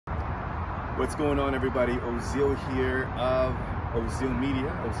What's going on, everybody? Ozil here of Ozil Media,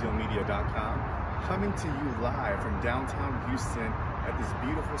 ozilmedia.com, coming to you live from downtown Houston at this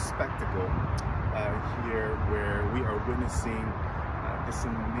beautiful spectacle here where we are witnessing this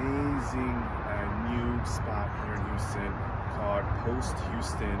amazing new spot here in Houston called Post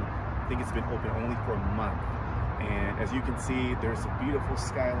Houston. I think it's been open only for a month. And as you can see, there's a beautiful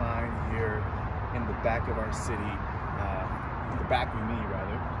skyline here in the back of our city, the back of me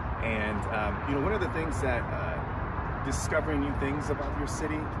rather. And you know, one of the things that discovering new things about your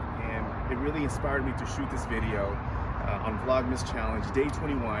city, and it really inspired me to shoot this video on Vlogmas Challenge Day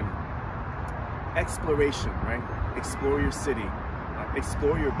 21. Exploration, right? Explore your city,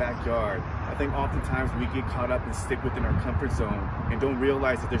 explore your backyard. I think oftentimes we get caught up and stick within our comfort zone and don't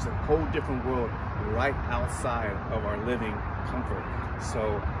realize that there's a whole different world right outside of our living comfort.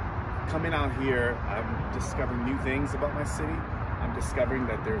 So coming out here, I'm discovering new things about my city. I'm discovering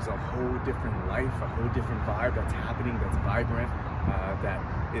that there's a whole different life, a whole different vibe that's happening, that's vibrant, that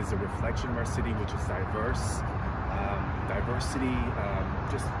is a reflection of our city, which is diverse. Diversity,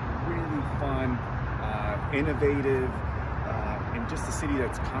 just really fun, innovative, and just a city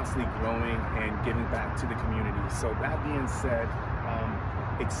that's constantly growing and giving back to the community. So that being said,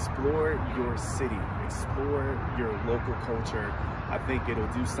 explore your city, explore your local culture. I think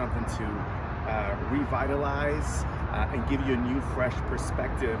it'll do something to revitalize and give you a new, fresh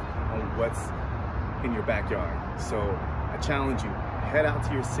perspective on what's in your backyard. So I challenge you, head out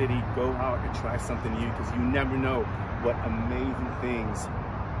to your city, go out and try something new, because you never know what amazing things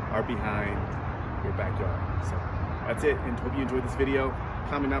are behind your backyard. So that's it, and hope you enjoyed this video.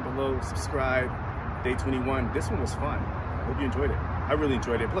 Comment down below, subscribe. Day 21, this one was fun. I hope you enjoyed it. I really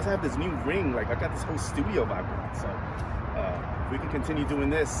enjoyed it. Plus I have this new ring, like I got this whole studio vibe going. So if we can continue doing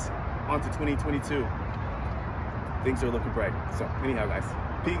this onto 2022, things are looking bright. So anyhow guys,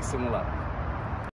 peace and love.